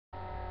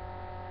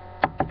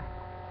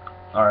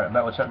Alright,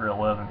 back with chapter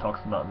 11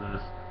 talks about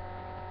this.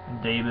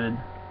 David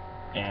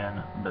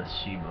and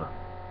Bathsheba.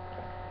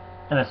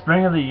 In the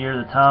spring of the year,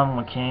 the time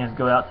when kings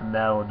go out to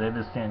battle,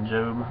 David sent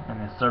Joab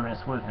and his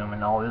servants with him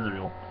and all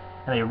Israel.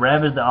 And they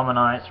ravaged the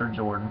Ammonites or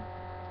Jordan,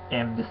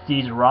 and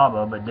besieged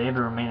Rabbah, but David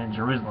remained in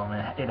Jerusalem.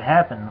 And it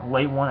happened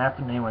late one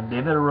afternoon when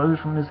David arose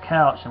from his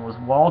couch and was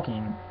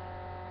walking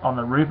on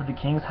the roof of the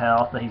king's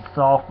house, that he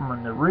saw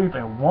from the roof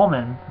a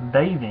woman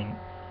bathing.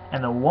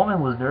 And the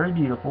woman was very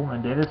beautiful,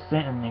 and David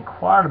sent and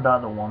inquired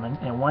about the woman,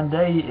 and one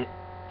day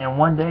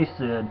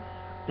said,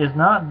 Is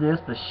not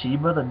this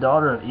Bathsheba, the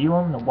daughter of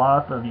Elam, the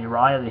wife of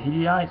Uriah the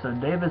Hittite? So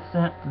David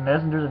sent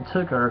messengers and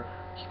took her.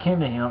 She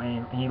came to him,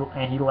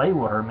 and he lay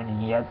with her,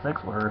 meaning he had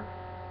sex with her.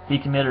 He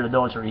committed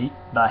adultery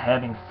by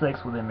having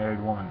sex with a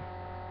married woman,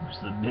 which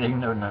is a big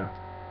no-no.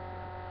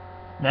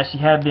 Now she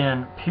had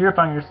been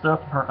purifying herself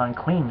from her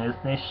uncleanness.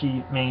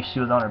 Meaning she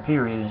was on her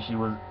period, and she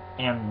was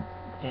in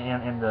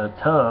the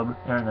tub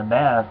or in the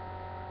bath,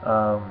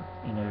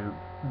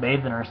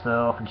 bathing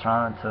herself and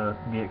trying to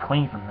get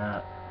clean from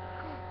that.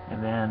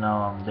 And then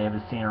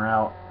David seen her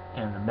out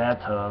in the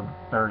bathtub,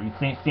 or he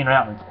seen her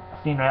out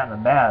in the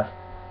bath,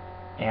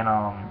 and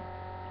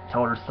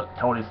told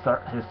his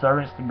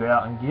servants to go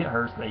out and get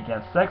her so they could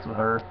have sex with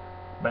her.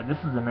 But this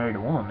is a married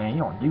woman, man.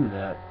 You don't do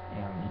that,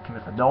 and he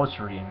commits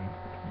adultery. And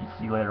you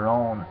see later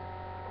on,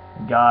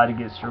 God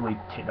gets really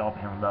ticked off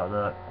at him about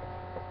that.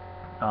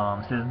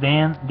 It says,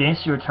 then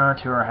she returned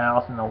to her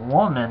house, and the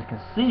woman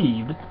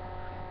conceived.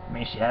 I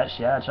mean, she had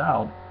a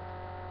child.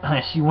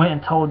 And she went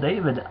and told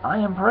David, I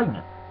am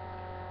pregnant.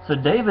 So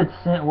David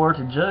sent word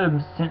to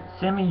Joab,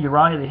 send me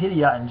Uriah the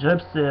Hittite, and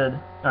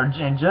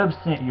Joab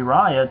sent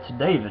Uriah to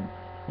David.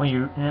 When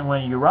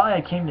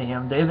Uriah came to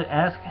him, David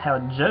asked how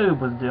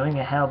Joab was doing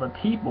and how the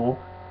people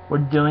were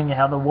doing and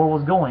how the war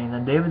was going.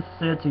 And David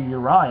said to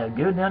Uriah,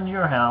 Go down to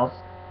your house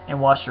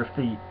and wash your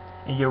feet.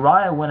 And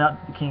Uriah went out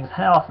to the king's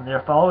house, and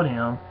there followed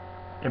him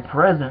a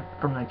present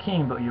from the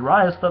king. But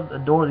Uriah slept at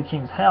the door of the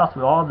king's house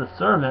with all the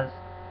servants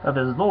of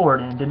his lord,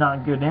 and did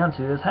not go down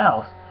to his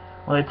house.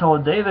 When they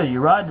told David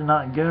Uriah did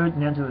not go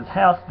down to his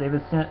house,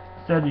 David said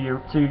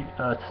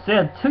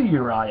to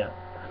Uriah,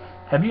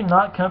 Have you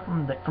not come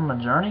from a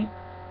journey?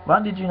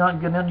 Why did you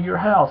not go down to your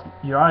house?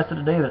 Uriah said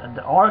to David,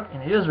 The ark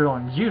and Israel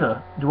and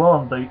Judah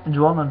dwell in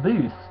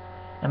booths,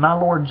 and my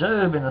lord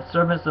Joab and the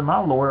servants of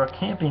my lord are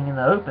camping in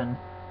the open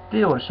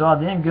field. Shall I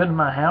then go to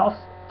my house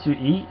to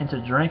eat and to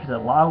drink and to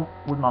lie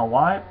with my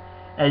wife?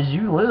 As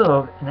you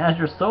live and as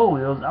your soul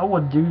lives, I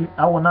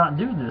will not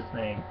do this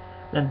thing.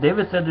 Then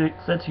David said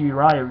to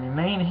Uriah,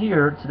 Remain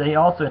here today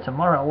also, and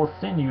tomorrow I will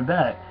send you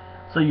back.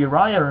 So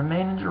Uriah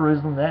remained in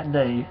Jerusalem that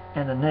day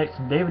and the next,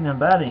 and David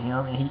invited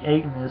him, and he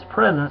ate in his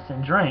presence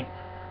and drank,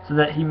 so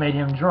that he made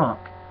him drunk.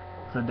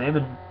 So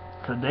David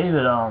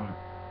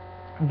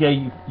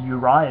gave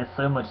Uriah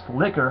so much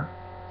liquor,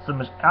 so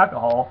much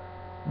alcohol,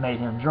 made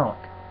him drunk,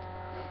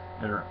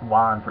 or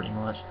wine pretty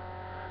much.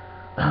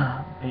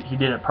 He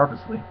did it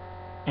purposely.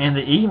 In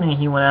the evening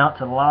he went out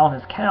to lie on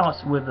his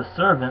couch with the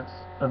servants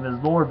of his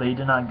lord, but he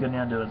did not go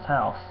down to his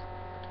house.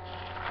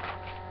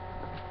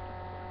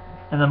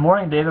 In the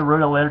morning David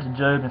wrote a letter to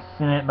Joab and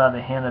sent it by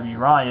the hand of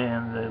Uriah.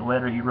 In the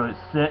letter he wrote,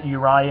 Set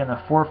Uriah in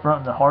the forefront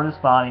of the hardest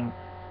fighting,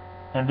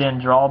 and then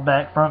draw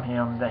back from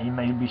him, that he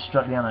may be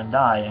struck down and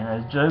die. And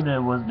as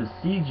Joab was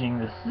besieging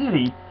the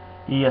city,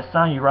 he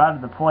assigned Uriah to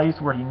the place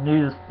where he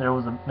knew there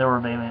were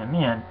valiant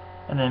men.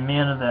 And the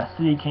men of that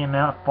city came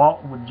out and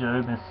fought with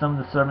Joab, and some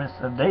of the servants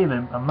of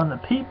David among the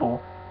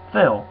people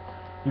fell.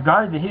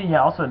 Uriah the Hittite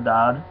also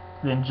died.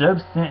 Then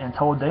Joab sent and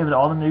told David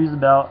all the news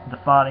about the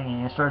fighting, and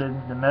he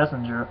instructed the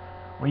messenger,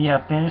 When you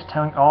have finished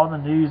telling all the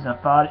news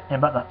about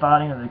the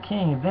fighting of the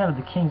king, then if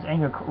the king's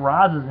anger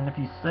rises, and if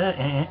he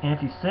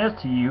says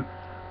to you,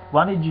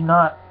 Why did you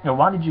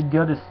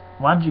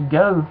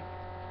go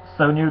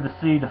so near the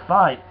city to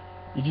fight?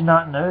 Did you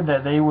not know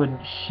that they would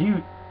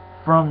shoot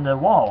from the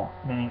wall,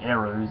 meaning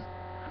arrows?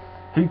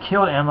 Who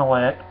killed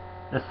Amalek,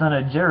 the son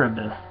of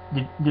Jerubbeth?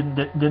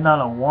 Did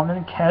not a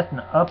woman cast an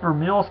upper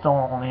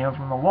millstone on him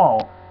from the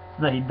wall,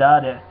 so that he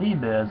died at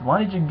Thebez? Why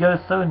did you go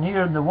so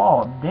near the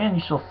wall? Then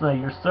you shall say,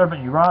 Your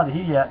servant Uriah the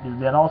Hittite is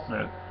dead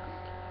also.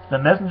 The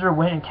messenger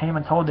went and came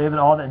and told David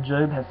all that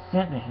Joab had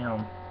sent to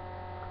him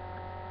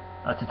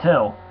to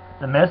tell.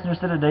 The messenger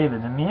said to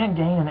David, The men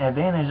gained an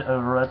advantage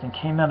over us and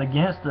came out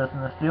against us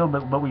in the field,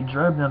 but we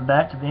drove them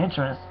back to the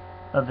entrance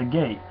of the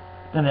gate.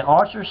 Then the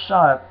archers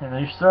shot, and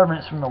your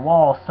servants from the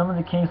wall. Some of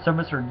the king's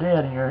servants are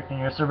dead, and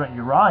your servant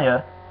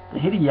Uriah the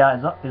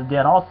Hittite is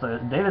dead also.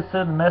 David said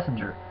to the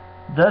messenger,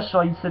 Thus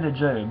shall you say to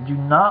Joab, Do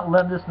not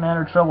let this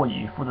matter trouble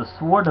you, for the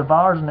sword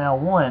devours now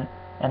one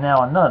and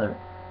now another.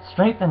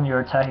 Strengthen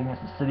your attack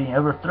against the city and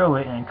overthrow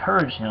it, and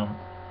encourage him.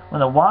 When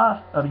the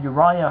wife of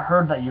Uriah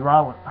heard that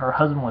Uriah, her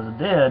husband, was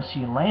dead,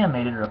 she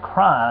lamented or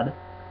cried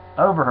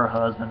over her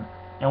husband.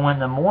 And when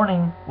the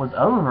mourning was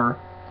over,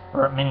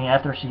 or meaning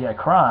after she had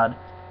cried,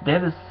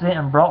 David sent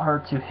and brought her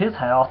to his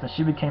house, and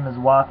she became his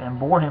wife and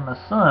bore him a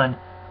son.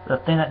 The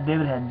thing that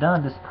David had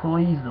done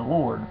displeased the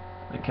Lord,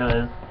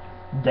 because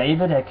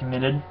David had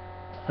committed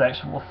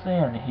sexual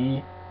sin.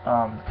 He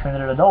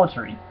committed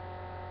adultery.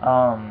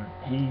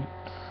 He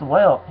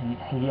slept.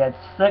 He had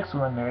sex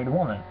with a married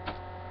woman.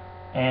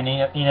 And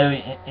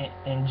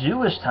in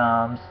Jewish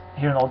times,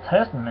 here in the Old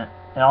Testament,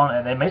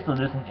 and they may still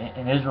do this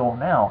in Israel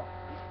now,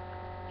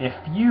 if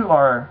you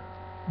are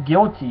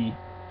guilty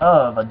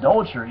of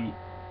adultery,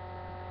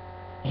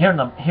 here in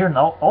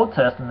the Old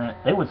Testament,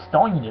 they would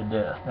stone you to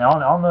death. Now I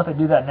don't know if they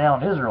do that now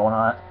in Israel or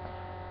not,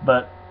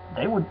 but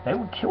they would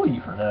kill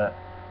you for that,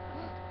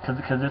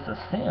 because it's a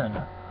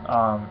sin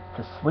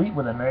to sleep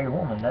with a married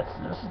woman. This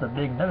is a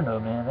big no-no,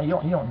 man.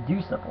 You don't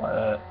do stuff like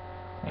that.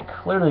 It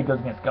clearly goes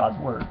against God's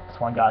word. That's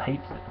why God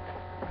hates it.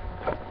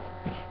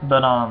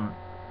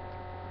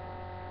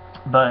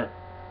 But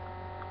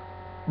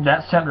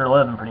that's chapter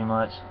 11 pretty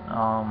much.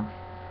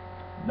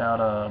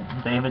 About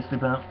David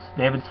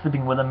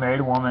sleeping with a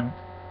married woman.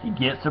 He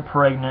gets her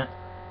pregnant,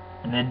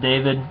 and then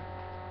David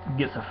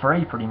gets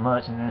afraid pretty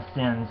much, and then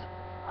sends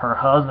her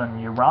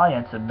husband Uriah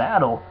into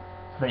battle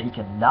so that he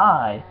can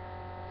die,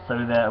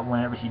 so that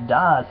whenever he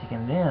dies, he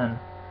can then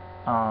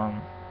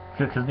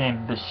because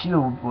then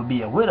Bathsheba would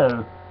be a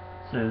widow,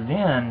 so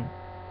then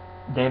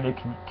David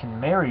can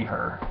marry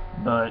her,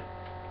 but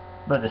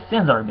the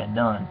sin's already been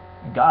done.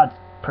 God's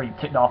pretty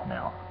ticked off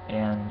now,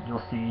 and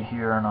you'll see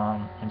here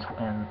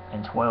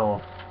in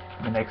 12,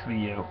 the next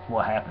video,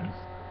 what happens.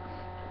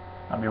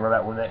 I'll be right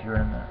back with that here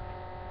in a minute.